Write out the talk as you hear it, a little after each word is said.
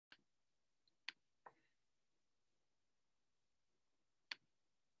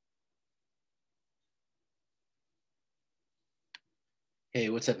Hey,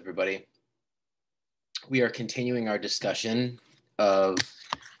 what's up, everybody? We are continuing our discussion of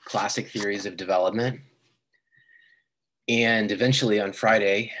classic theories of development. And eventually on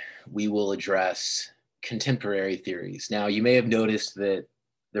Friday, we will address contemporary theories. Now, you may have noticed that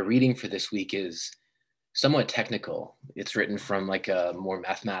the reading for this week is somewhat technical. It's written from like a more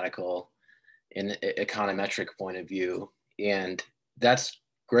mathematical and econometric point of view. And that's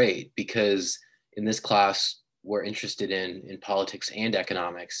great because in this class, we're interested in politics and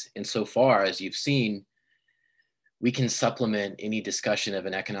economics. And so far, as you've seen, we can supplement any discussion of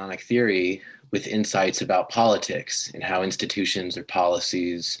an economic theory with insights about politics and how institutions or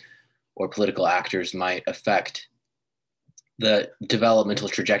policies or political actors might affect the developmental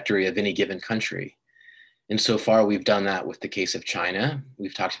trajectory of any given country. And so far, we've done that with the case of China.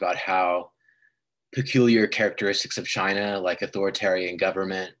 We've talked about how peculiar characteristics of China, like authoritarian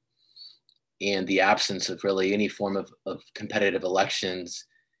government and the absence of really any form of competitive elections,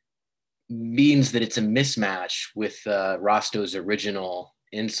 means that it's a mismatch with Rosto's original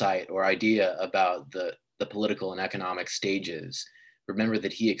insight or idea about the political and economic stages. Remember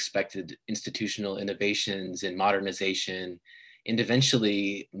that he expected institutional innovations and modernization and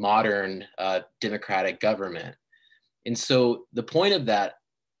eventually modern democratic government. And so the point of that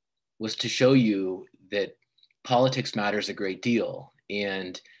was to show you that politics matters a great deal,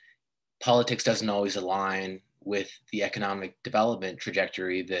 and politics doesn't always align with the economic development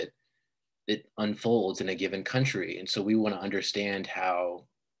trajectory that unfolds in a given country. And so we want to understand how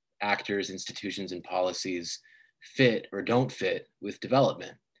actors, institutions, and policies fit or don't fit with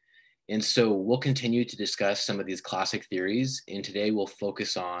development. And so we'll continue to discuss some of these classic theories. And today we'll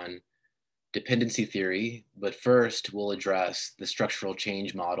focus on dependency theory, but first we'll address the structural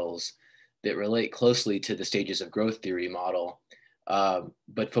change models that relate closely to the stages of growth theory model,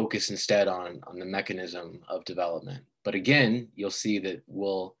 but focus instead on the mechanism of development. But again, you'll see that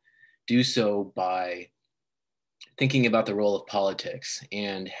we'll do so by thinking about the role of politics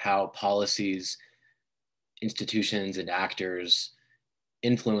and how policies, institutions, and actors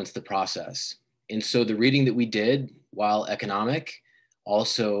influence the process. And so the reading that we did, while economic,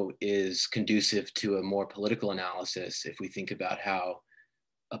 also is conducive to a more political analysis if we think about how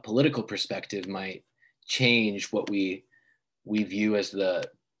a political perspective might change what we view as the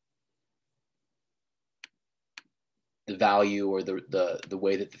value or the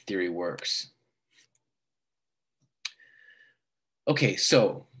way that the theory works. Okay,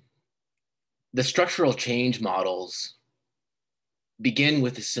 so the structural change models begin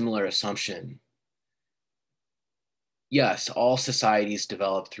with a similar assumption. Yes, all societies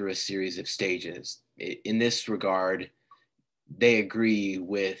develop through a series of stages. In this regard, they agree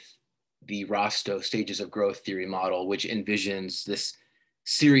with the Rostow stages of growth theory model, which envisions this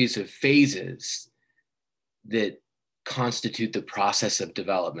series of phases that constitute the process of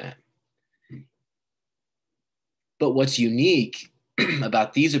development. But what's unique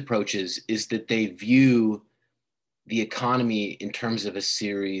about these approaches is that they view the economy in terms of a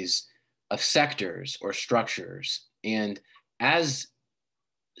series of sectors or structures. And as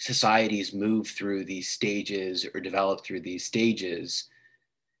societies move through these stages or develop through these stages,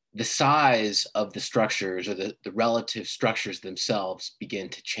 the size of the structures or the relative structures themselves begin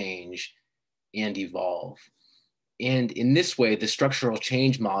to change and evolve. And in this way, the structural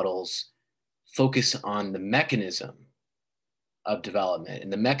change models focus on the mechanism of development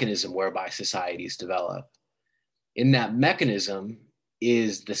and the mechanism whereby societies develop. In that mechanism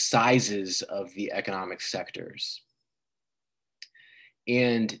is the sizes of the economic sectors.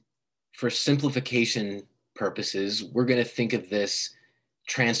 And for simplification purposes, we're going to think of this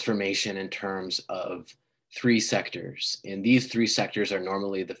transformation in terms of three sectors. And these three sectors are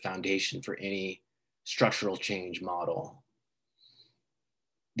normally the foundation for any structural change model: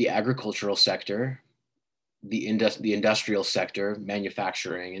 the agricultural sector, the industrial sector,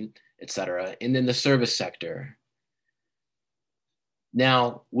 manufacturing, and et cetera, and then the service sector.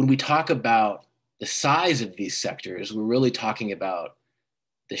 Now, when we talk about the size of these sectors, we're really talking about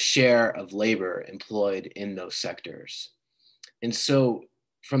the share of labor employed in those sectors. And so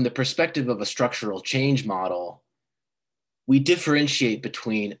from the perspective of a structural change model, we differentiate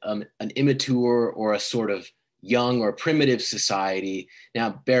between an immature or a sort of young or primitive society.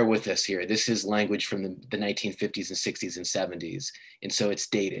 Now, bear with us here. This is language from the 1950s and 60s and 70s. And so it's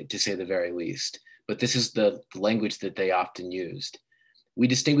dated, to say the very least. But this is the language that they often used. We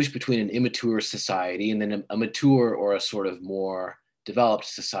distinguish between an immature society and then a mature or a sort of more developed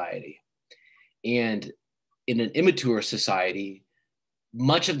society. And in an immature society,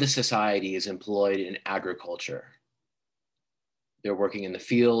 much of the society is employed in agriculture. They're working in the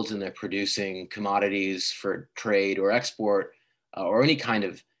fields and they're producing commodities for trade or export or any kind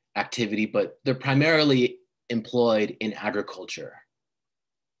of activity, but they're primarily employed in agriculture.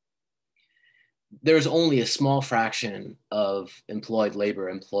 There's only a small fraction of employed labor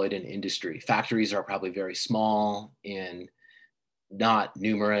employed in industry. Factories are probably very small and not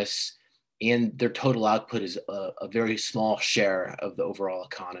numerous, and their total output is a very small share of the overall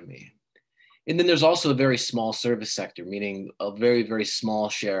economy. And then there's also a very small service sector, meaning a very, very small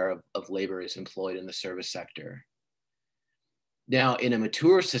share of labor is employed in the service sector. Now, in a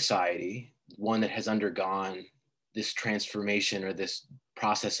mature society, one that has undergone this transformation or this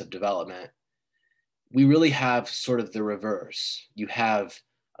process of development, we really have sort of the reverse. You have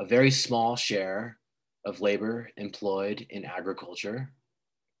a very small share of labor employed in agriculture.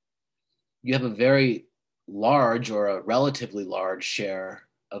 You have a very large or a relatively large share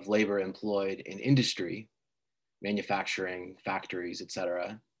of labor employed in industry, manufacturing, factories, et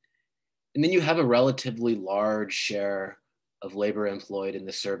cetera. And then you have a relatively large share of labor employed in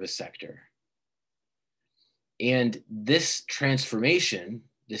the service sector. And this transformation,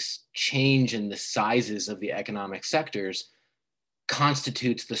 this change in the sizes of the economic sectors,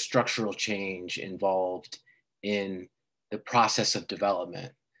 constitutes the structural change involved in the process of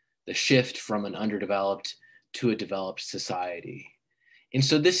development, the shift from an underdeveloped to a developed society. And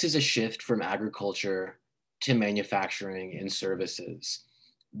so this is a shift from agriculture to manufacturing and services.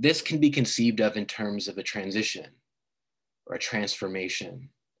 This can be conceived of in terms of a transition or a transformation.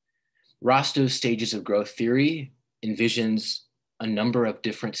 Rostow's stages of growth theory envisions a number of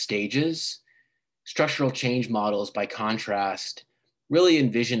different stages. Structural change models, by contrast, really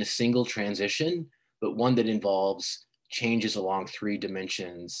envision a single transition, but one that involves changes along 3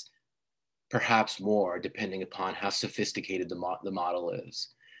 dimensions, perhaps more, depending upon how sophisticated the model is.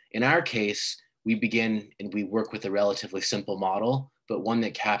 In our case, we begin and we work with a relatively simple model, but one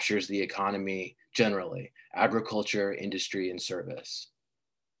that captures the economy generally: agriculture, industry, and service.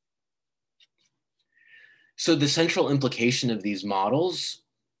 So the central implication of these models,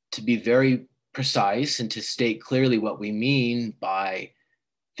 to be very precise and to state clearly what we mean by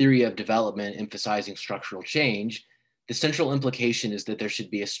theory of development emphasizing structural change, the central implication is that there should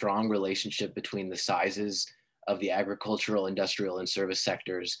be a strong relationship between the sizes of the agricultural, industrial, and service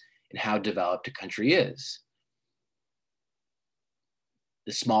sectors and how developed a country is.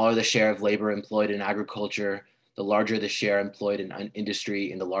 The smaller the share of labor employed in agriculture, the larger the share employed in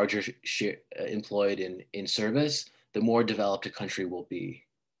industry, and the larger share employed in service, the more developed a country will be.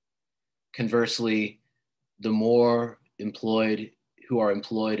 Conversely, the more employed who are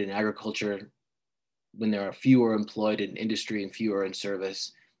employed in agriculture, when there are fewer employed in industry and fewer in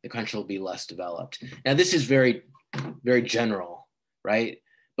service, the country will be less developed. Now, this is very, very general, right?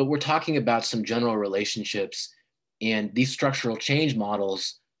 But we're talking about some general relationships, and these structural change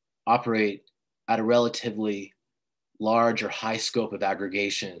models operate at a relatively large or high scope of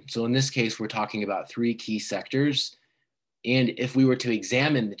aggregation. So in this case, we're talking about 3 key sectors. And if we were to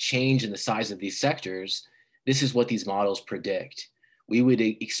examine the change in the size of these sectors, this is what these models predict. We would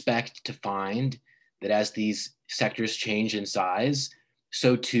expect to find that as these sectors change in size,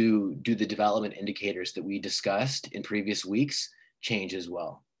 so too do the development indicators that we discussed in previous weeks change as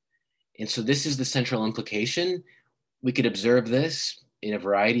well. And so this is the central implication. We could observe this in a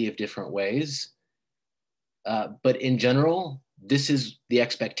variety of different ways. But in general, this is the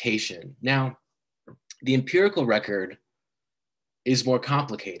expectation. Now, the empirical record is more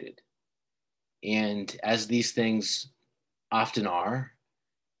complicated. And as these things often are,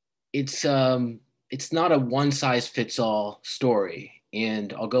 it's not a one-size-fits-all story.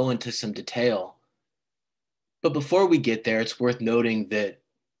 And I'll go into some detail. But before we get there, it's worth noting that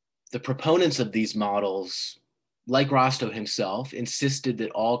the proponents of these models, like Rostow himself, insisted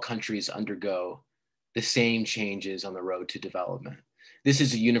that all countries undergo the same changes on the road to development. This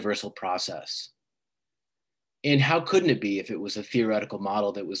is a universal process. And how couldn't it be if it was a theoretical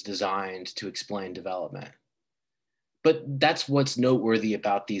model that was designed to explain development? But that's what's noteworthy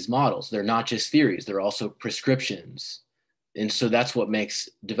about these models. They're not just theories, they're also prescriptions. And so that's what makes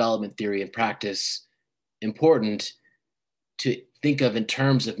development theory and practice important to think of in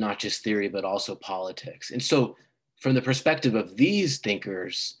terms of not just theory, but also politics. And so from the perspective of these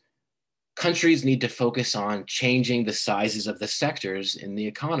thinkers, countries need to focus on changing the sizes of the sectors in the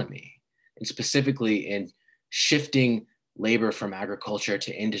economy, and specifically in shifting labor from agriculture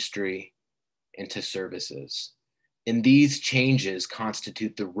to industry and to services. And these changes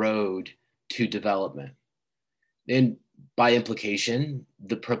constitute the road to development. And by implication,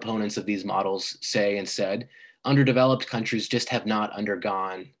 the proponents of these models say and said, underdeveloped countries just have not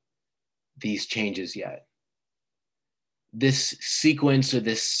undergone these changes yet. This sequence or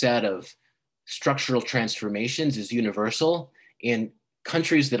this set of structural transformations is universal, And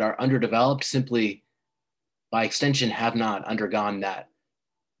countries that are underdeveloped simply, by extension, have not undergone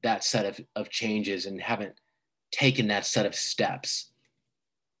that set of changes and haven't taken that set of steps.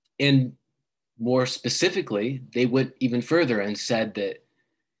 And more specifically, they went even further and said that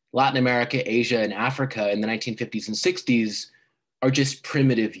Latin America, Asia, and Africa in the 1950s and 60s are just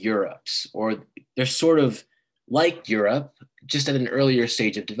primitive Europes, or they're sort of like Europe, just at an earlier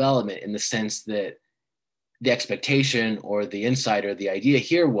stage of development, in the sense that the expectation or the insight or the idea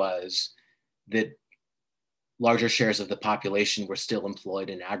here was that larger shares of the population were still employed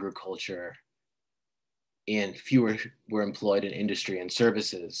in agriculture and fewer were employed in industry and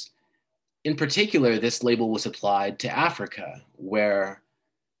services. In particular, this label was applied to Africa, where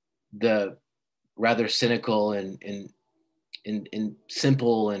the rather cynical and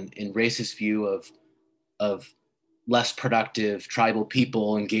simple and racist view of less productive tribal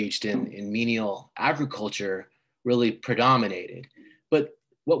people engaged in menial agriculture really predominated. But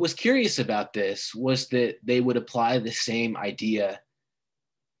what was curious about this was that they would apply the same idea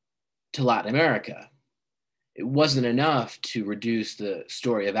to Latin America. It wasn't enough to reduce the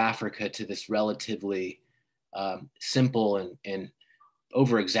story of Africa to this relatively simple and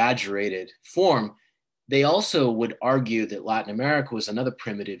over-exaggerated form. They also would argue that Latin America was another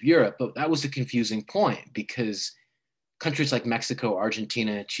primitive Europe, but that was a confusing point because countries like Mexico,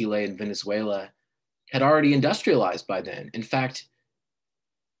 Argentina, Chile, and Venezuela had already industrialized by then. In fact,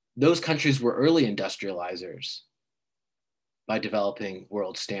 those countries were early industrializers by developing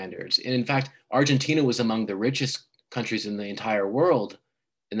world standards. And in fact, Argentina was among the richest countries in the entire world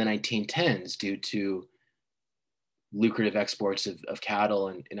in the 1910s due to lucrative exports of cattle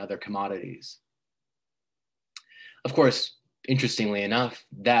and other commodities. Of course, interestingly enough,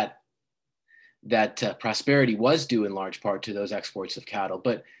 that prosperity was due in large part to those exports of cattle.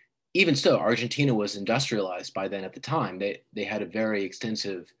 But even so, Argentina was industrialized by then at the time. They had a very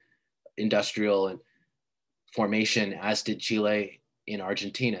extensive industrial and formation, as did Chile in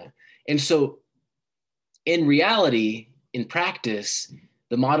Argentina. And so in reality, in practice,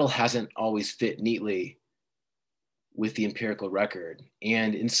 the model hasn't always fit neatly with the empirical record.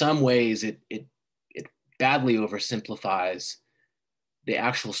 And in some ways, it badly oversimplifies the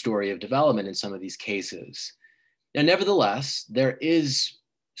actual story of development in some of these cases. Now, nevertheless, there is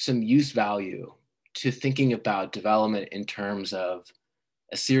some use value to thinking about development in terms of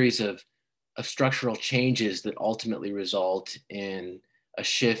a series of structural changes that ultimately result in a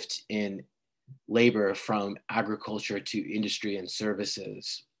shift in labor from agriculture to industry and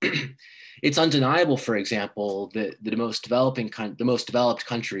services. It's undeniable, for example, that the most developed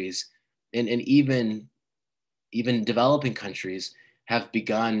countries and even developing countries have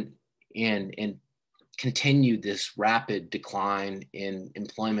begun and continued this rapid decline in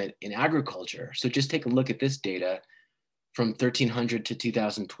employment in agriculture. So just take a look at this data from 1300 to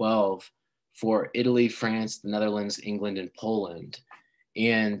 2012 for Italy, France, the Netherlands, England, and Poland.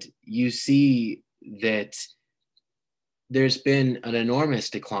 And you see that there's been an enormous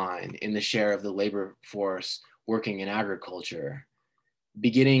decline in the share of the labor force working in agriculture,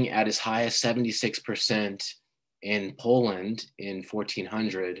 beginning at as high as 76% in Poland in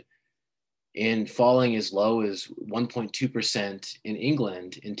 1400 and falling as low as 1.2% in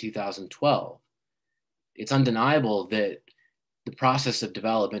England in 2012. It's undeniable that the process of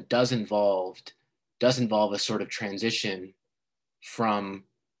development does involve a sort of transition from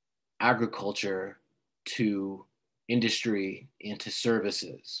agriculture to industry and to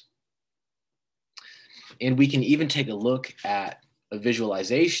services. And we can even take a look at a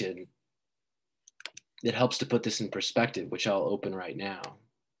visualization that helps to put this in perspective, which I'll open right now.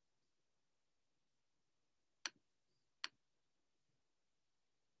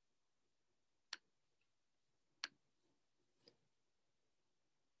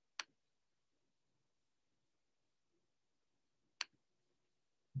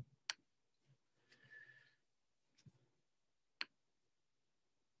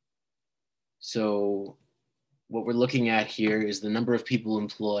 So what we're looking at here is the number of people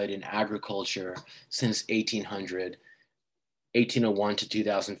employed in agriculture since 1800, 1801 to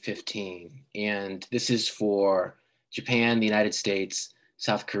 2015. And this is for Japan, the United States,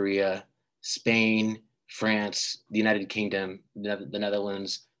 South Korea, Spain, France, the United Kingdom, the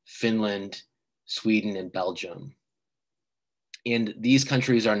Netherlands, Finland, Sweden, and Belgium. And these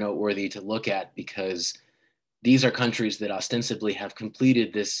countries are noteworthy to look at because these are countries that ostensibly have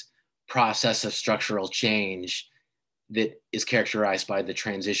completed this process of structural change that is characterized by the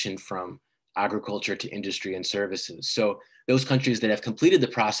transition from agriculture to industry and services. So those countries that have completed the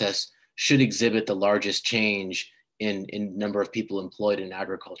process should exhibit the largest change in number of people employed in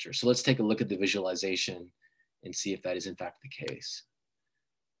agriculture. So let's take a look at the visualization and see if that is in fact the case.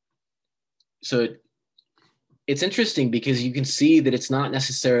 So it's interesting because you can see that it's not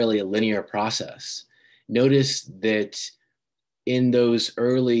necessarily a linear process. Notice that in those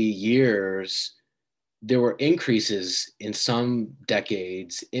early years, there were increases in some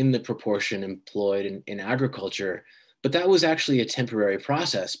decades in the proportion employed in agriculture, but that was actually a temporary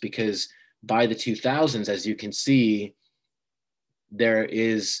process because by the 2000s, as you can see, there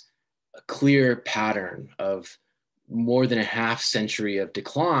is a clear pattern of more than a half century of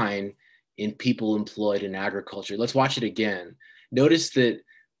decline in people employed in agriculture. Let's watch it again. Notice that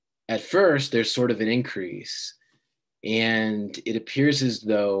at first there's sort of an increase, and it appears as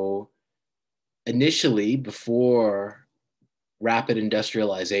though initially, before rapid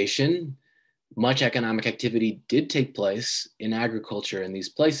industrialization, much economic activity did take place in agriculture in these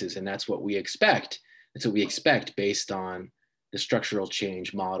places, and that's what we expect. That's what we expect based on the structural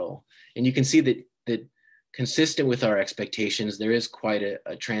change model. And you can see that consistent with our expectations, there is quite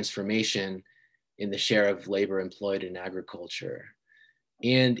a transformation in the share of labor employed in agriculture.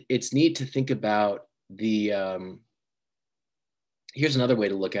 And it's neat to think about here's another way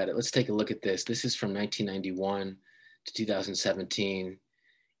to look at it. Let's take a look at this. This is from 1991 to 2017.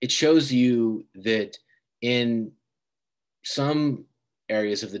 It shows you that in some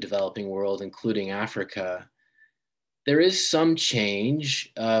areas of the developing world, including Africa, there is some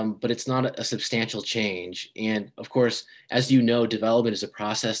change, but it's not a substantial change. And of course, as you know, development is a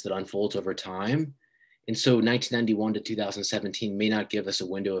process that unfolds over time. And so 1991 to 2017 may not give us a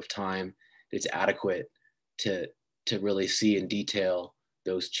window of time that's adequate to really see in detail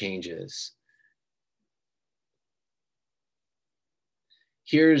those changes.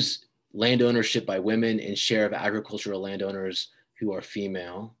 Here's land ownership by women and share of agricultural landowners who are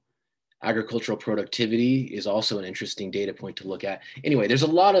female. Agricultural productivity is also an interesting data point to look at. Anyway, there's a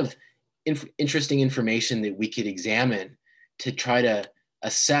lot of interesting information that we could examine to try to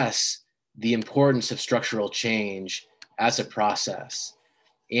assess the importance of structural change as a process.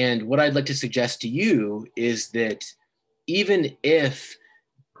 And what I'd like to suggest to you is that even if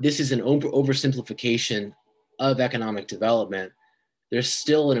this is an oversimplification of economic development, there's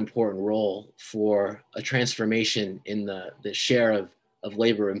still an important role for a transformation in the share of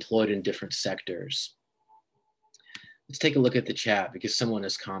labor employed in different sectors. Let's take a look at the chat because someone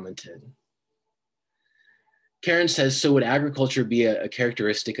has commented. Karen says, so would agriculture be a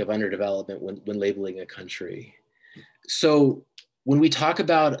characteristic of underdevelopment when labeling a country? So when we talk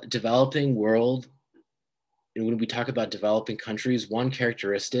about developing world, and when we talk about developing countries, one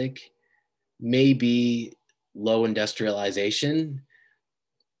characteristic may be low industrialization.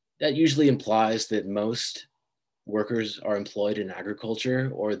 That usually implies that most workers are employed in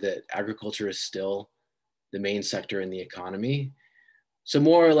agriculture, or that agriculture is still the main sector in the economy. So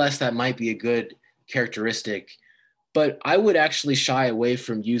more or less that might be a good characteristic, but I would actually shy away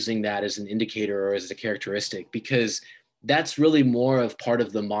from using that as an indicator or as a characteristic, because that's really more of part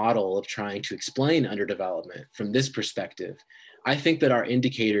of the model of trying to explain underdevelopment from this perspective. I think that our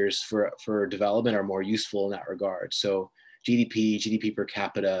indicators for development are more useful in that regard. So GDP per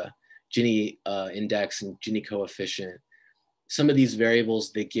capita, Gini index, and Gini coefficient. Some of these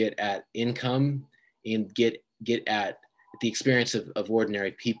variables that get at income and get at the experience of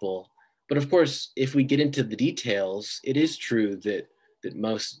ordinary people. But of course, if we get into the details, it is true that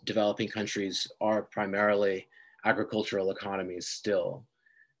most developing countries are primarily agricultural economies still.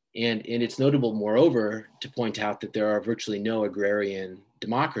 And it's notable, moreover, to point out that there are virtually no agrarian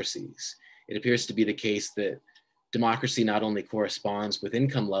democracies. It appears to be the case that democracy not only corresponds with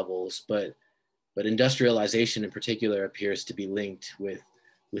income levels, but industrialization in particular appears to be linked with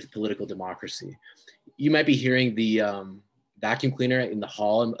political democracy. You might be hearing the vacuum cleaner in the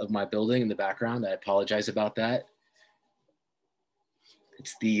hall of my building in the background. I apologize about that.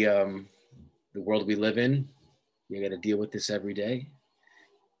 It's the world we live in. We got to deal with this every day.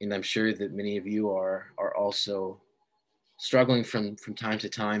 And I'm sure that many of you are also struggling from time to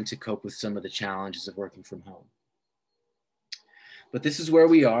time to cope with some of the challenges of working from home. But this is where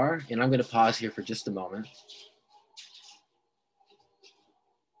we are, and I'm going to pause here for just a moment.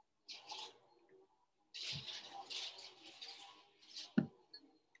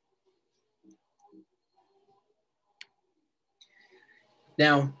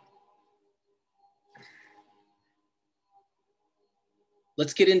 Now,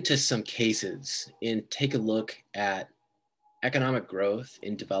 let's get into some cases and take a look at economic growth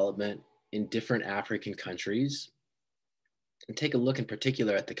and development in different African countries, and take a look in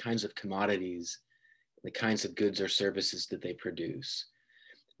particular at the kinds of commodities, the kinds of goods or services that they produce.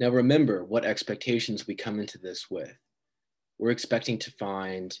 Now, remember what expectations we come into this with. We're expecting to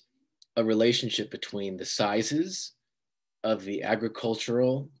find a relationship between the sizes of the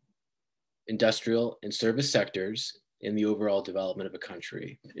agricultural, industrial, and service sectors in the overall development of a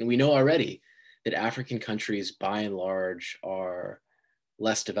country. And we know already that African countries, by and large, are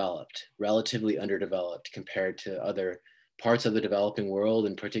less developed, relatively underdeveloped compared to other parts of the developing world,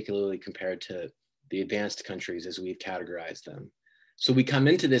 and particularly compared to the advanced countries as we've categorized them. So we come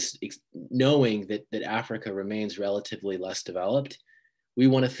into this knowing that Africa remains relatively less developed. We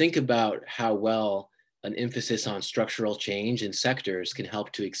want to think about how well an emphasis on structural change in sectors can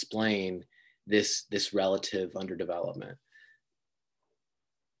help to explain this relative underdevelopment.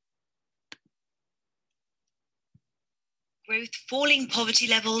 Growth, falling poverty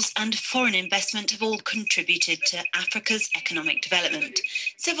levels, and foreign investment have all contributed to Africa's economic development.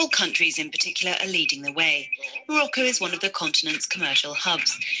 Several countries in particular are leading the way. Morocco is one of the continent's commercial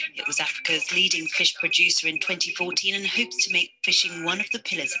hubs. It was Africa's leading fish producer in 2014 and hopes to make fishing one of the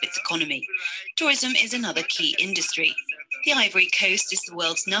pillars of its economy. Tourism is another key industry. The Ivory Coast is the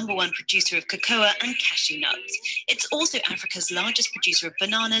world's #1 producer of cocoa and cashew nuts. It's also Africa's largest producer of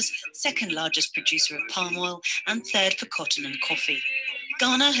bananas, second largest producer of palm oil, and third for cotton and coffee.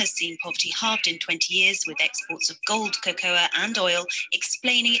 Ghana has seen poverty halved in 20 years, with exports of gold, cocoa, and oil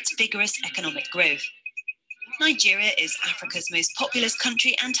explaining its vigorous economic growth. Nigeria is Africa's most populous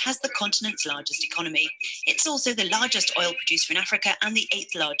country and has the continent's largest economy. It's also the largest oil producer in Africa and the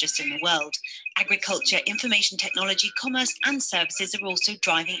 8th largest in the world. Agriculture, information technology, commerce, and services are also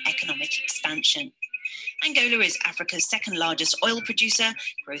driving economic expansion. Angola is Africa's second largest oil producer.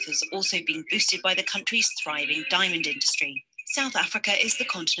 Growth has also been boosted by the country's thriving diamond industry. South Africa is the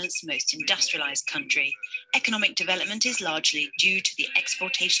continent's most industrialized country. Economic development is largely due to the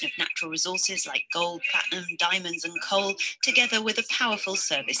exportation of natural resources like gold, platinum, diamonds, and coal, together with a powerful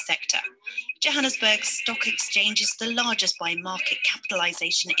service sector. Johannesburg's stock exchange is the largest by market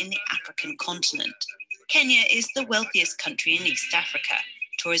capitalization in the African continent. Kenya is the wealthiest country in East Africa.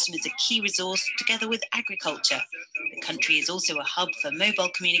 Tourism is a key resource, together with agriculture. The country is also a hub for mobile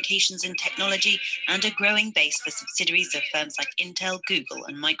communications and technology, and a growing base for subsidiaries of firms like Intel, Google,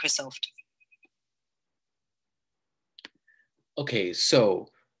 and Microsoft. Okay, so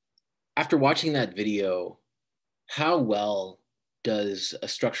after watching that video, how well does a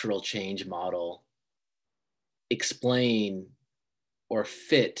structural change model explain or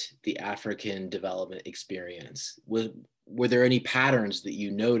fit the African development experience? Were there any patterns that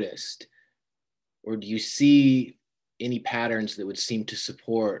you noticed, or do you see any patterns that would seem to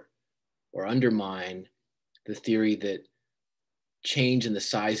support or undermine the theory that change in the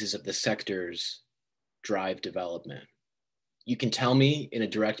sizes of the sectors drive development? You can tell me in a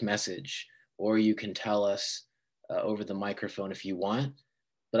direct message, or you can tell us over the microphone if you want,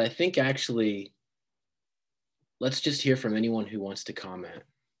 but I think actually, let's just hear from anyone who wants to comment.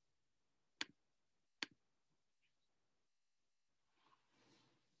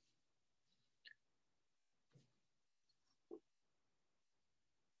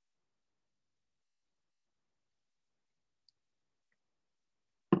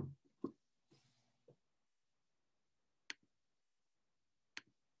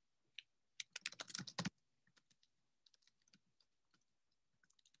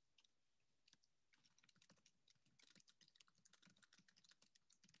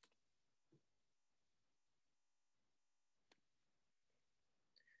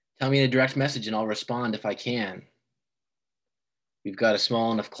 Tell me in a direct message and I'll respond if I can. We've got a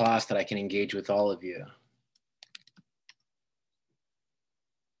small enough class that I can engage with all of you.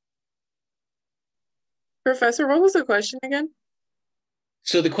 Professor, what was the question again?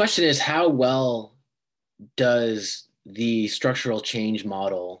 So the question is, how well does the structural change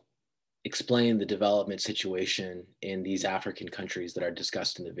model explain the development situation in these African countries that are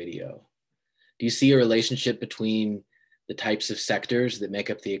discussed in the video? Do you see a relationship between the types of sectors that make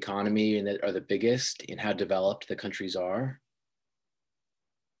up the economy and that are the biggest in how developed the countries are?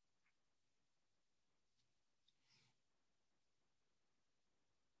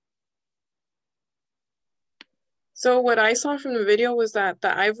 So what I saw from the video was that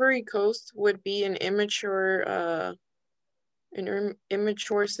the Ivory Coast would be an immature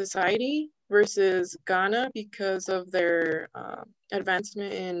society versus Ghana because of their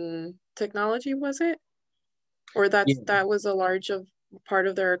advancement in technology, was it? Or that was a large part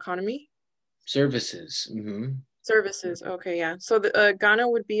of their economy? Services. Mm-hmm. Services, okay, yeah. So Ghana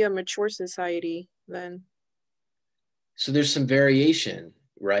would be a mature society then. So there's some variation,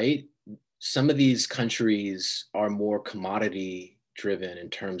 right? Some of these countries are more commodity driven in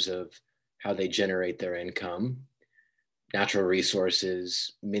terms of how they generate their income, natural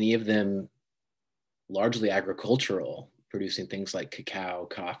resources, many of them largely agricultural, producing things like cacao,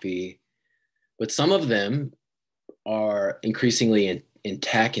 coffee, But some of them are increasingly in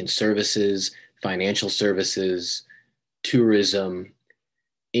tech and services, financial services, tourism.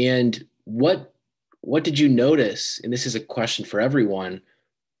 And what did you notice? And this is a question for everyone.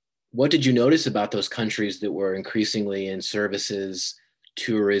 What did you notice about those countries that were increasingly in services,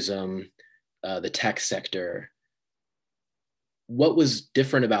 tourism, the tech sector? What was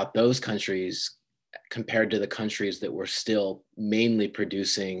different about those countries compared to the countries that were still mainly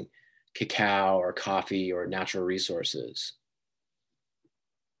producing cacao or coffee or natural resources?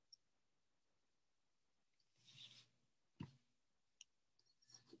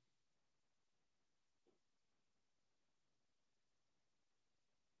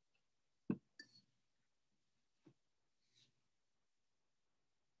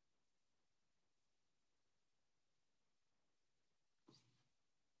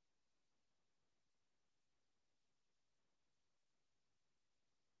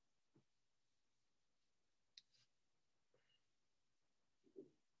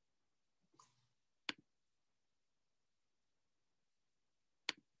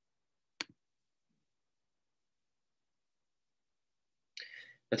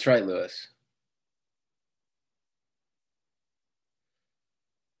 That's right, Lewis.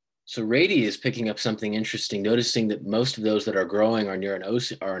 So Rady is picking up something interesting, noticing that most of those that are growing are near an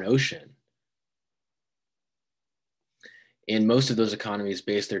ocean. And most of those economies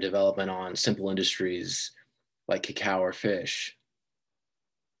base their development on simple industries like cacao or fish.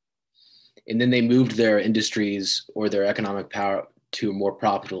 And then they moved their industries or their economic power to more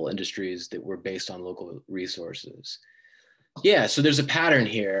profitable industries that were based on local resources. Yeah, so there's a pattern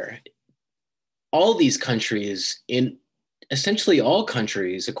here. All these countries, in essentially all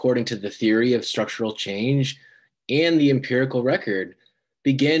countries, according to the theory of structural change and the empirical record,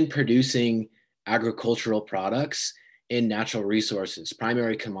 begin producing agricultural products and natural resources,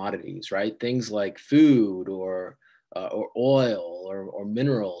 primary commodities, right? Things like food or oil or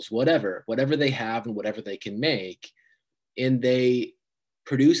minerals, whatever they have and whatever they can make. And they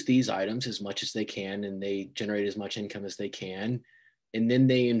produce these items as much as they can, and they generate as much income as they can. And then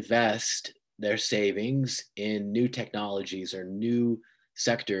they invest their savings in new technologies or new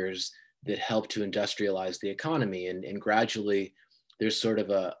sectors that help to industrialize the economy. And gradually, there's sort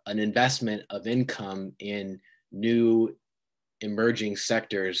of an investment of income in new emerging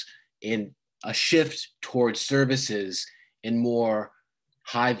sectors, in a shift towards services and more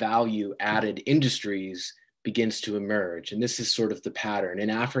high value added industries begins to emerge. And this is sort of the pattern in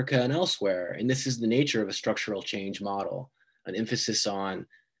Africa and elsewhere. And this is the nature of a structural change model, an emphasis on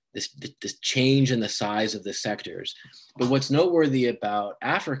this change in the size of the sectors. But what's noteworthy about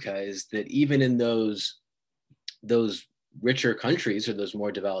Africa is that even in those richer countries or those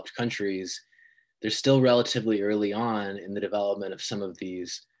more developed countries, they're still relatively early on in the development of some of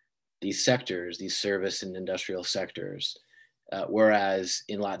these sectors, these service and industrial sectors. Whereas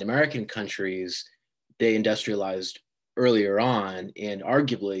in Latin American countries, they industrialized earlier on, and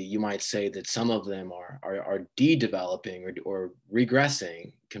arguably you might say that some of them are de-developing or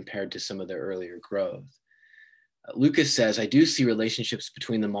regressing compared to some of their earlier growth. Lucas says, I do see relationships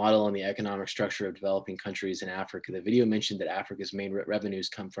between the model and the economic structure of developing countries in Africa. The video mentioned that Africa's main revenues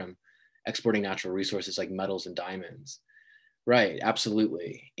come from exporting natural resources like metals and diamonds. Right,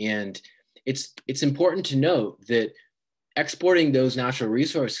 absolutely. And it's important to note that exporting those natural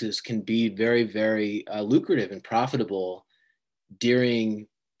resources can be very, very lucrative and profitable during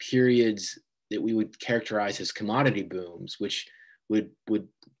periods that we would characterize as commodity booms, which would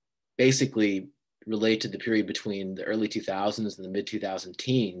basically relate to the period between the early 2000s and the mid 2000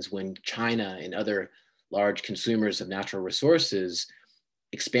 teens, when China and other large consumers of natural resources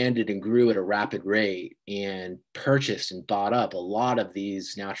expanded and grew at a rapid rate and purchased and bought up a lot of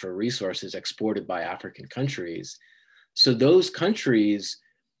these natural resources exported by African countries. So those countries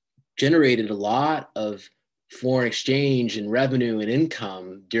generated a lot of foreign exchange and revenue and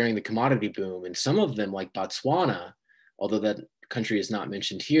income during the commodity boom. And some of them, like Botswana, although that country is not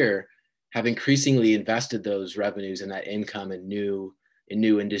mentioned here, have increasingly invested those revenues and that income in new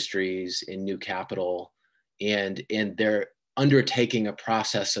industries, in new capital, and they're undertaking a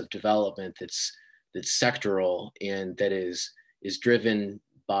process of development that's sectoral and that is driven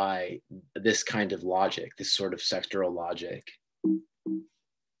by this kind of logic, this sort of sectoral logic.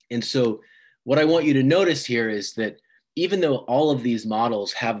 And so what I want you to notice here is that even though all of these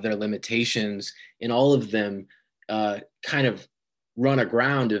models have their limitations and all of them kind of run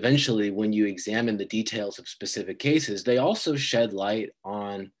aground eventually when you examine the details of specific cases, they also shed light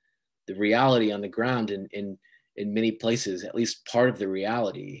on the reality on the ground in many places, at least part of the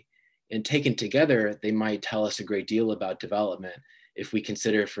reality. And taken together, they might tell us a great deal about development. If we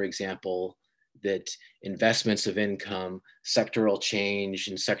consider, for example, that investments of income, sectoral change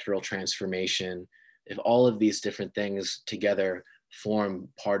and sectoral transformation, if all of these different things together form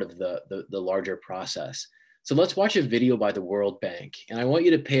part of the larger process. So let's watch a video by the World Bank. And I want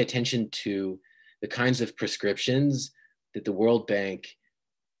you to pay attention to the kinds of prescriptions that the World Bank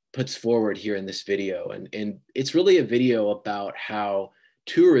puts forward here in this video. And it's really a video about how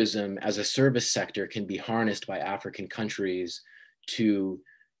tourism as a service sector can be harnessed by African countries to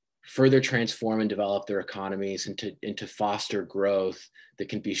further transform and develop their economies and to foster growth that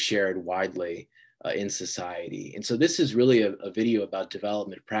can be shared widely in society. And so this is really a video about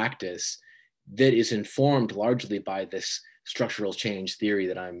development practice that is informed largely by this structural change theory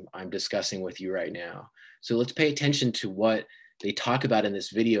that I'm discussing with you right now. So let's pay attention to what they talk about in this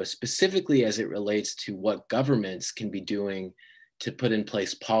video, specifically as it relates to what governments can be doing to put in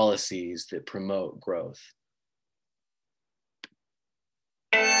place policies that promote growth.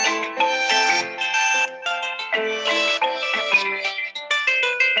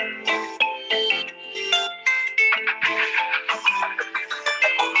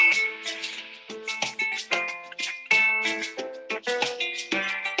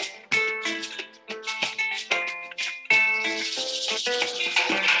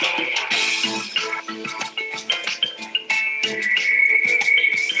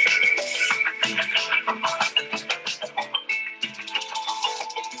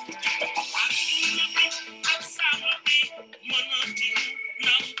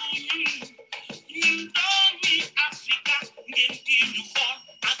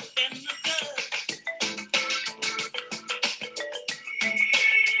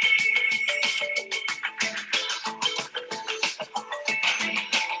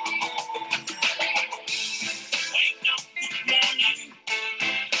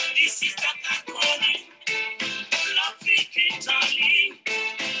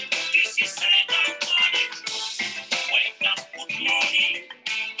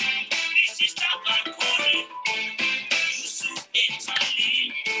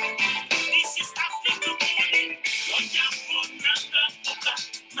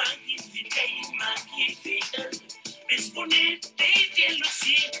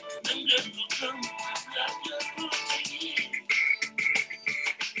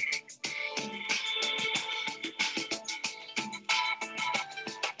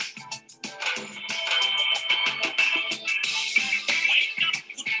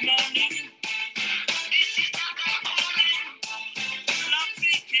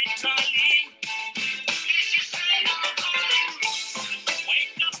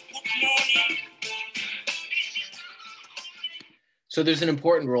 So there's an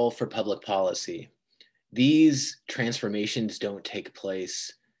important role for public policy. These transformations don't take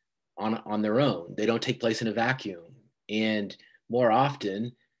place on their own. They don't take place in a vacuum. And more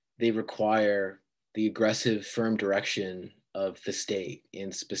often, they require the aggressive, firm direction of the state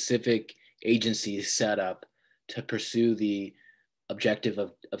and specific agencies set up to pursue the objective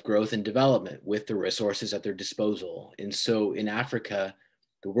of growth and development with the resources at their disposal. And so in Africa,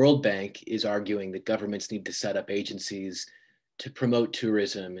 the World Bank is arguing that governments need to set up agencies to promote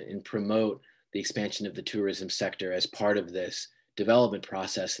tourism and promote the expansion of the tourism sector as part of this development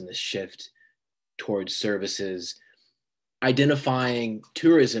process and this shift towards services, identifying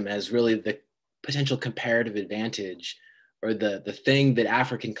tourism as really the potential comparative advantage or the thing that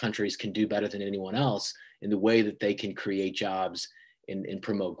African countries can do better than anyone else in the way that they can create jobs and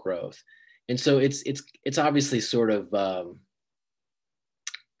promote growth. And so it's obviously sort of a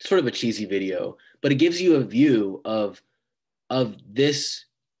cheesy video, but it gives you a view of this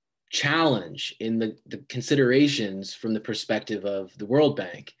challenge in the considerations from the perspective of the World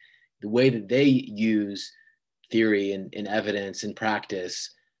Bank, the way that they use theory and evidence and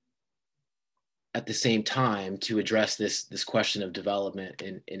practice at the same time to address this question of development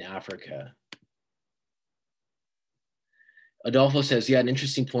in Africa. Adolfo says, yeah, an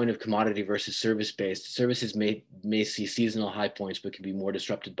interesting point of commodity versus service-based. Services may see seasonal high points, but can be more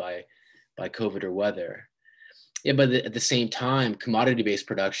disrupted by COVID or weather. Yeah, but at the same time, commodity-based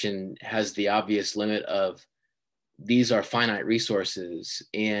production has the obvious limit of these are finite resources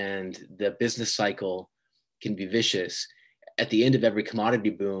and the business cycle can be vicious. At the end of every commodity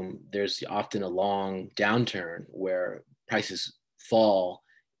boom, there's often a long downturn where prices fall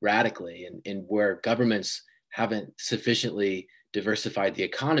radically and where governments haven't sufficiently diversified the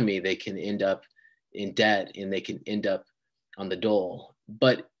economy, they can end up in debt and they can end up on the dole.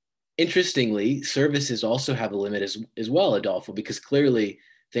 But interestingly, services also have a limit as well, Adolfo, because clearly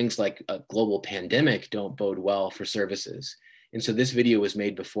things like a global pandemic don't bode well for services. And so this video was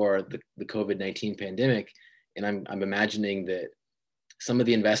made before the COVID-19 pandemic. And I'm imagining that some of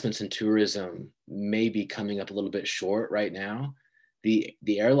the investments in tourism may be coming up a little bit short right now. The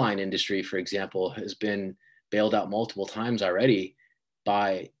airline industry, for example, has been bailed out multiple times already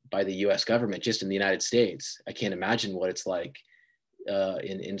by the U.S. government just in the United States. I can't imagine what it's like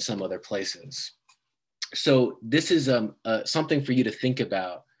in some other places. So this is something for you to think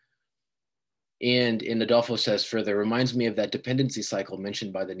about. And Adolfo says further, reminds me of that dependency cycle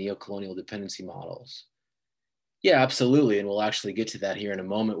mentioned by the neo-colonial dependency models. Yeah, absolutely. And we'll actually get to that here in a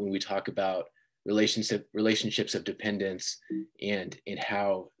moment when we talk about relationships of dependence and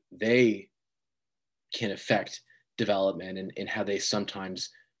how they can affect development and how they sometimes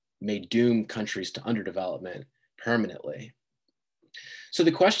may doom countries to underdevelopment permanently. So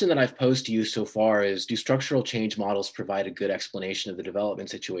the question that I've posed to you so far is, do structural change models provide a good explanation of the development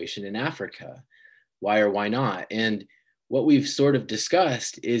situation in Africa? Why or why not? And what we've sort of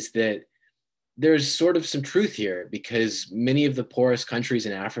discussed is that there's sort of some truth here, because many of the poorest countries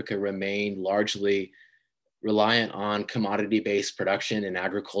in Africa remain largely reliant on commodity-based production and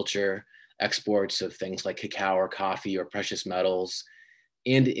agriculture, exports of things like cacao or coffee or precious metals.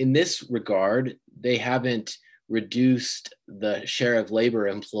 And in this regard, they haven't reduced the share of labor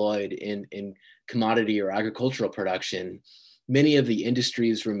employed in commodity or agricultural production. Many of the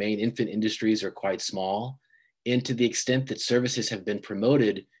industries remain infant industries or quite small. And to the extent that services have been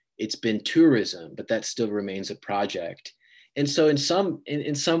promoted, it's been tourism, but that still remains a project. And so in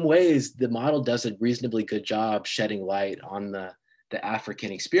some ways, the model does a reasonably good job shedding light on the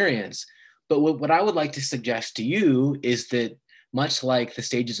African experience. But what I would like to suggest to you is that, much like the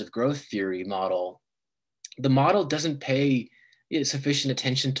stages of growth theory model, the model doesn't pay sufficient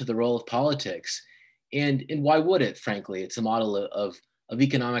attention to the role of politics. And why would it, frankly? It's a model of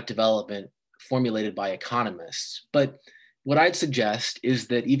economic development formulated by economists. But what I'd suggest is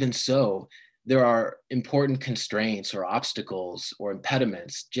that even so, there are important constraints or obstacles or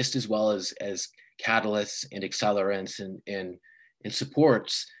impediments, just as well as catalysts and accelerants and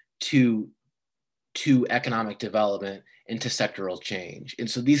supports to economic development and to sectoral change. And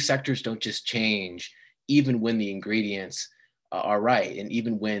so these sectors don't just change even when the ingredients are right, and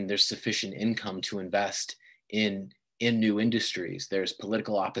even when there's sufficient income to invest in new industries. There's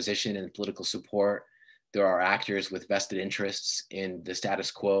political opposition and political support. There are actors with vested interests in the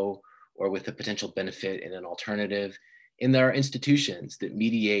status quo or with a potential benefit in an alternative. And there are institutions that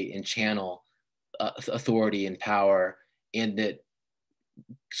mediate and channel authority and power, and that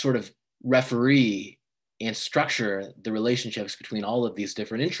sort of referee and structure the relationships between all of these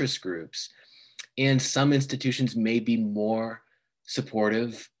different interest groups. And some institutions may be more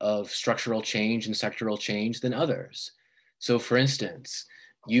supportive of structural change and sectoral change than others. So for instance,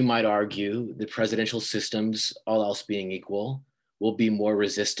 you might argue that presidential systems, all else being equal, will be more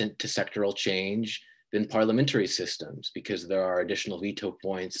resistant to sectoral change than parliamentary systems, because there are additional veto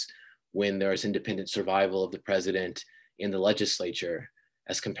points when there's independent survival of the president in the legislature,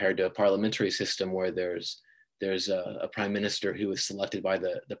 as compared to a parliamentary system where there's a prime minister who is selected by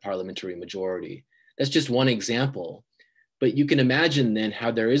the parliamentary majority. That's just one example. But you can imagine then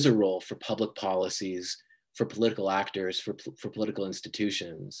how there is a role for public policies, for political actors, for political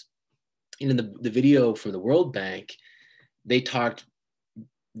institutions. And in the video from the World Bank, they talked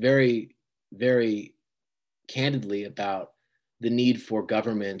very, very candidly about the need for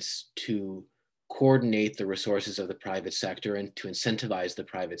governments to coordinate the resources of the private sector and to incentivize the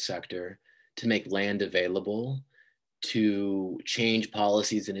private sector to make land available, to change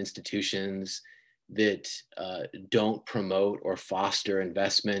policies and institutions that don't promote or foster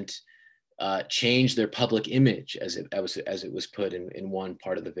investment, change their public image, as it was put in one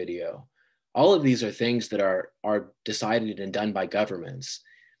part of the video. All of these are things that are decided and done by governments.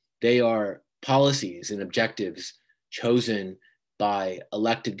 They are policies and objectives chosen by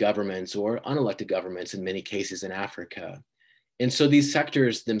elected governments or unelected governments in many cases in Africa. And so these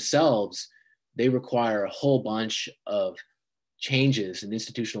sectors themselves, they require a whole bunch of changes and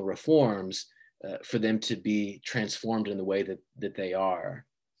institutional reforms for them to be transformed in the way that they are.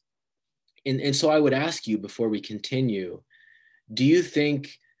 And so I would ask you, before we continue, do you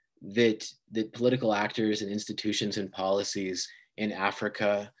think that political actors and institutions and policies in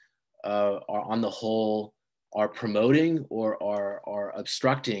Africa are on the whole are promoting or are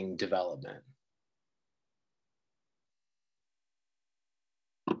obstructing development?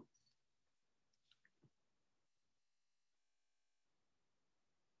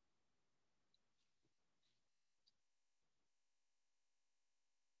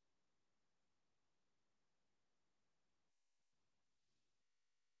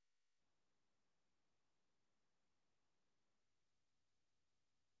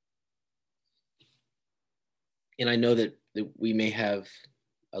 And I know that that we may have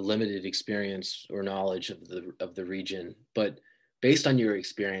a limited experience or knowledge of the region, but based on your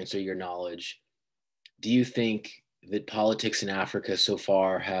experience or your knowledge, do you think that politics in Africa so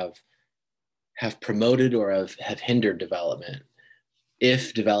far have promoted or have hindered development?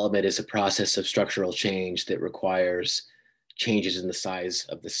 If development is a process of structural change that requires changes in the size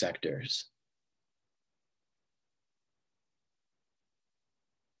of the sectors.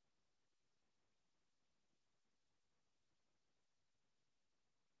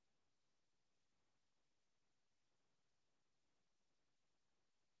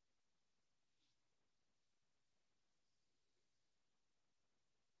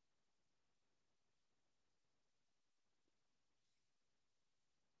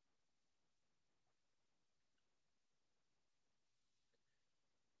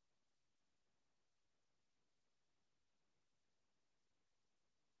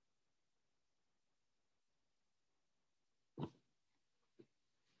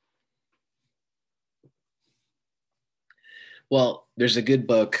 Well, there's a good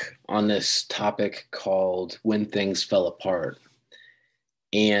book on this topic called When Things Fell Apart.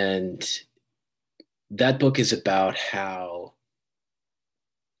 And that book is about how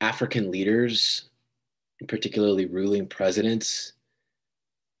African leaders, and particularly ruling presidents,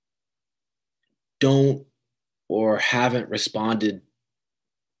 don't or haven't responded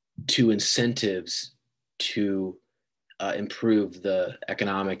to incentives to improve the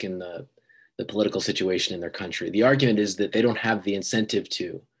economic and the political situation in their country. The argument is that they don't have the incentive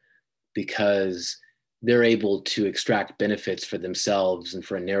to, because they're able to extract benefits for themselves and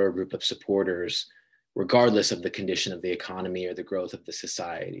for a narrow group of supporters, regardless of the condition of the economy or the growth of the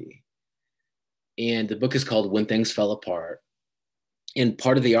society. And the book is called When Things Fell Apart. And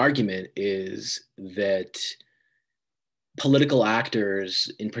part of the argument is that political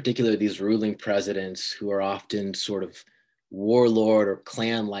actors, in particular these ruling presidents who are often sort of warlord or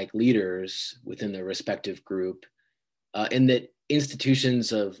clan-like leaders within their respective group, and that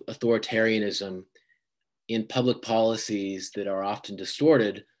institutions of authoritarianism in public policies that are often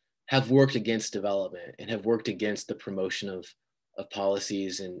distorted have worked against development and have worked against the promotion of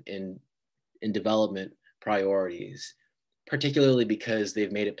policies and development priorities, particularly because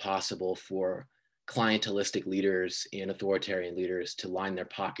they've made it possible for clientelistic leaders and authoritarian leaders to line their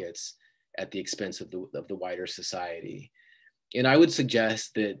pockets at the expense of the wider society. And I would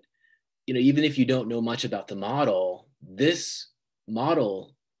suggest that, you know, even if you don't know much about the model, this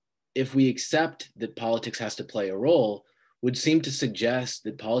model, if we accept that politics has to play a role, would seem to suggest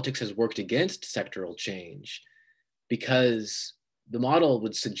that politics has worked against sectoral change, because the model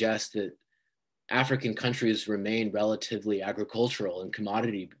would suggest that African countries remain relatively agricultural and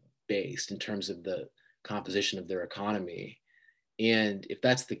commodity based in terms of the composition of their economy. And if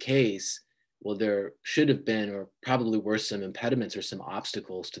that's the case, well, there should have been, or probably were, some impediments or some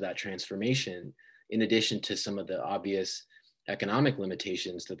obstacles to that transformation, in addition to some of the obvious economic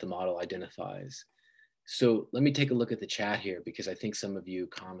limitations that the model identifies. So let me take a look at the chat here, because I think some of you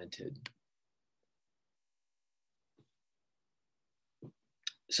commented.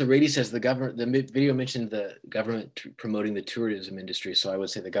 So Rady says the video mentioned the government promoting the tourism industry. So I would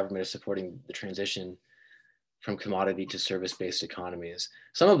say the government is supporting the transition from commodity to service-based economies.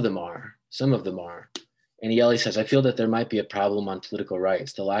 Some of them are. And Yeli says, I feel that there might be a problem on political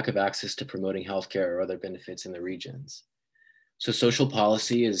rights, the lack of access to promoting healthcare or other benefits in the regions. So social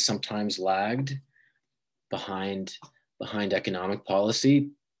policy is sometimes lagged behind economic policy.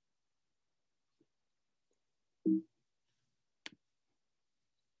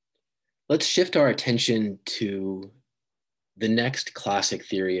 Let's shift our attention to the next classic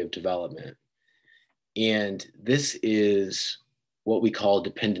theory of development. And this is what we call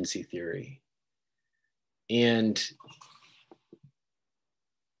dependency theory. And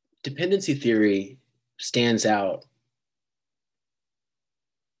dependency theory stands out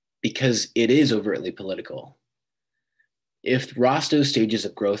because it is overtly political. If Rostow's stages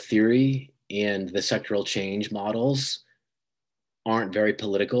of growth theory and the sectoral change models aren't very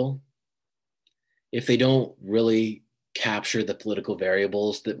political, if they don't really capture the political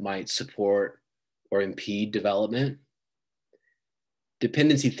variables that might support or impede development,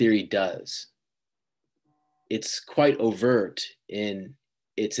 dependency theory does. It's quite overt in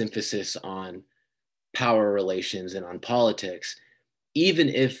its emphasis on power relations and on politics, even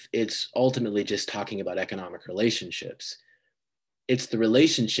if it's ultimately just talking about economic relationships. It's the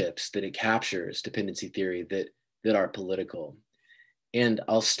relationships that it captures, dependency theory, that are political. And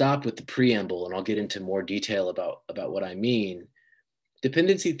I'll stop with the preamble and I'll get into more detail about what I mean.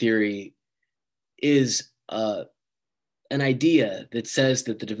 Dependency theory is a an idea that says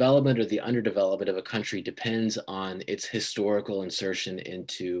that the development or the underdevelopment of a country depends on its historical insertion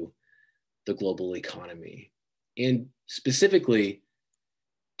into the global economy. And specifically,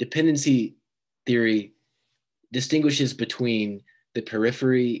 dependency theory distinguishes between the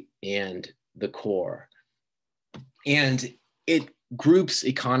periphery and the core. And it groups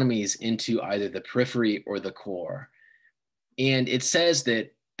economies into either the periphery or the core. And it says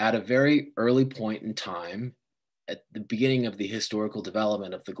that at a very early point in time, at the beginning of the historical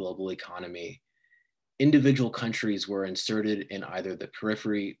development of the global economy, individual countries were inserted in either the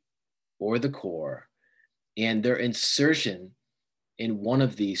periphery or the core, and their insertion in one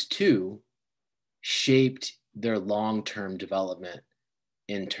of these two shaped their long-term development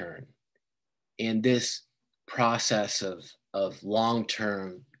in turn. And this process of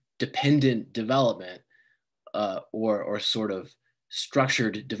long-term dependent development or sort of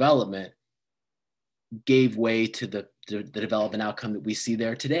structured development gave way to the development outcome that we see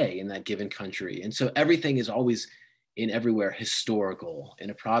there today in that given country. And so everything is always in everywhere historical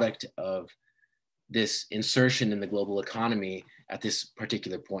and a product of this insertion in the global economy at this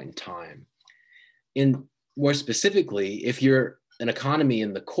particular point in time. And more specifically, if you're an economy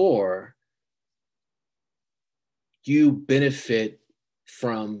in the core, you benefit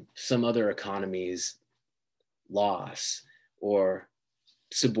from some other economy's loss or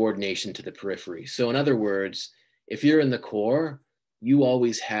subordination to the periphery. So in other words, if you're in the core, you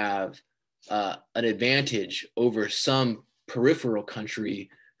always have an advantage over some peripheral country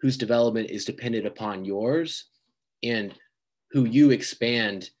whose development is dependent upon yours and who you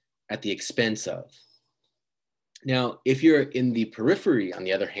expand at the expense of. Now, if you're in the periphery, on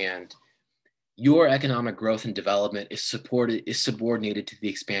the other hand, your economic growth and development is subordinated to the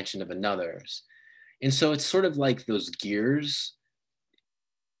expansion of another's. And so it's sort of like those gears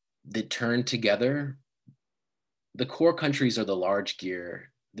that turn together. The core countries are the large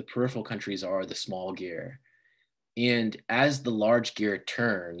gear, the peripheral countries are the small gear. And as the large gear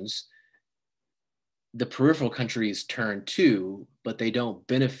turns, the peripheral countries turn too, but they don't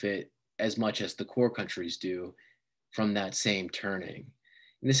benefit as much as the core countries do from that same turning.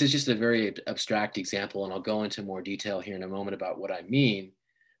 And this is just a very abstract example, and I'll go into more detail here in a moment about what I mean.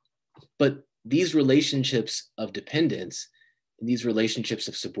 But these relationships of dependence and these relationships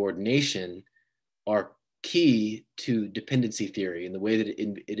of subordination are key to dependency theory and the way that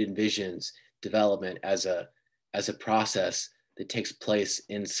it envisions development as a process that takes place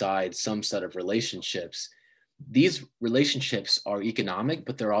inside some set of relationships. These relationships are economic,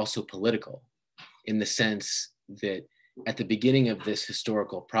 but they're also political in the sense that at the beginning of this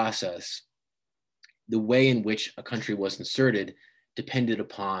historical process, the way in which a country was inserted depended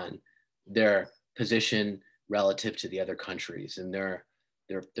upon their position relative to the other countries and their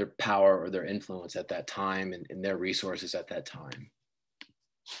power or their influence at that time and their resources at that time.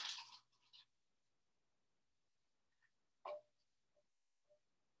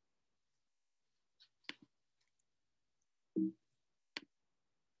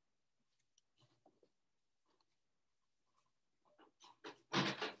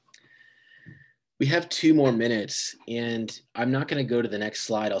 We have 2 more minutes, and I'm not going to go to the next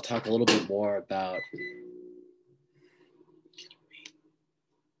slide. I'll talk a little bit more about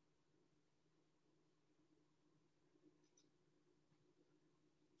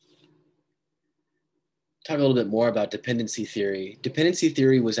dependency theory. Dependency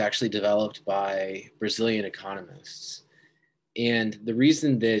theory was actually developed by Brazilian economists. And the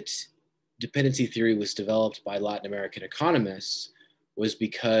reason that dependency theory was developed by Latin American economists was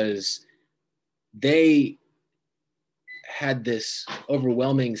because they had this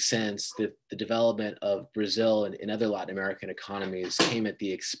overwhelming sense that the development of Brazil and other Latin American economies came at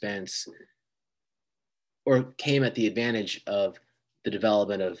the expense or came at the advantage of the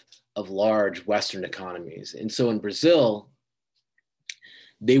development of large Western economies. And so in Brazil,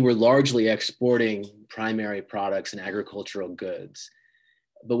 they were largely exporting primary products and agricultural goods.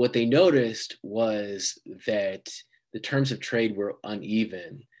 But what they noticed was that the terms of trade were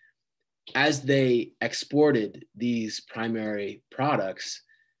uneven. As they exported these primary products,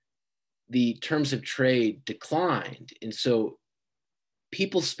 the terms of trade declined. And so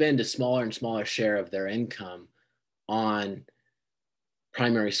people spend a smaller and smaller share of their income on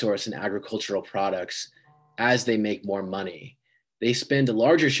primary source and agricultural products as they make more money. They spend a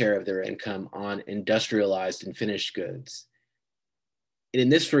larger share of their income on industrialized and finished goods. And in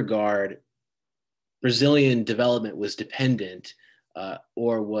this regard, Brazilian development was dependent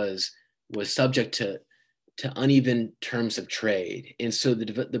or was subject to uneven terms of trade. And so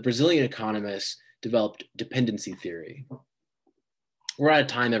the Brazilian economists developed dependency theory. We're out of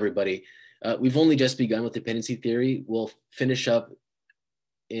time, everybody. We've only just begun with dependency theory. We'll finish up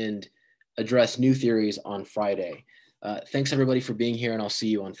and address new theories on Friday. Thanks everybody for being here, and I'll see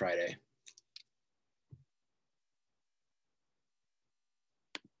you on Friday.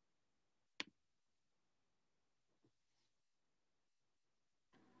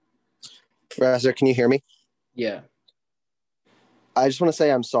 Professor, can you hear me? Yeah. I just want to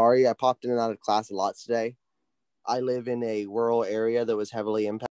say I'm sorry. I popped in and out of class a lot today. I live in a rural area that was heavily impacted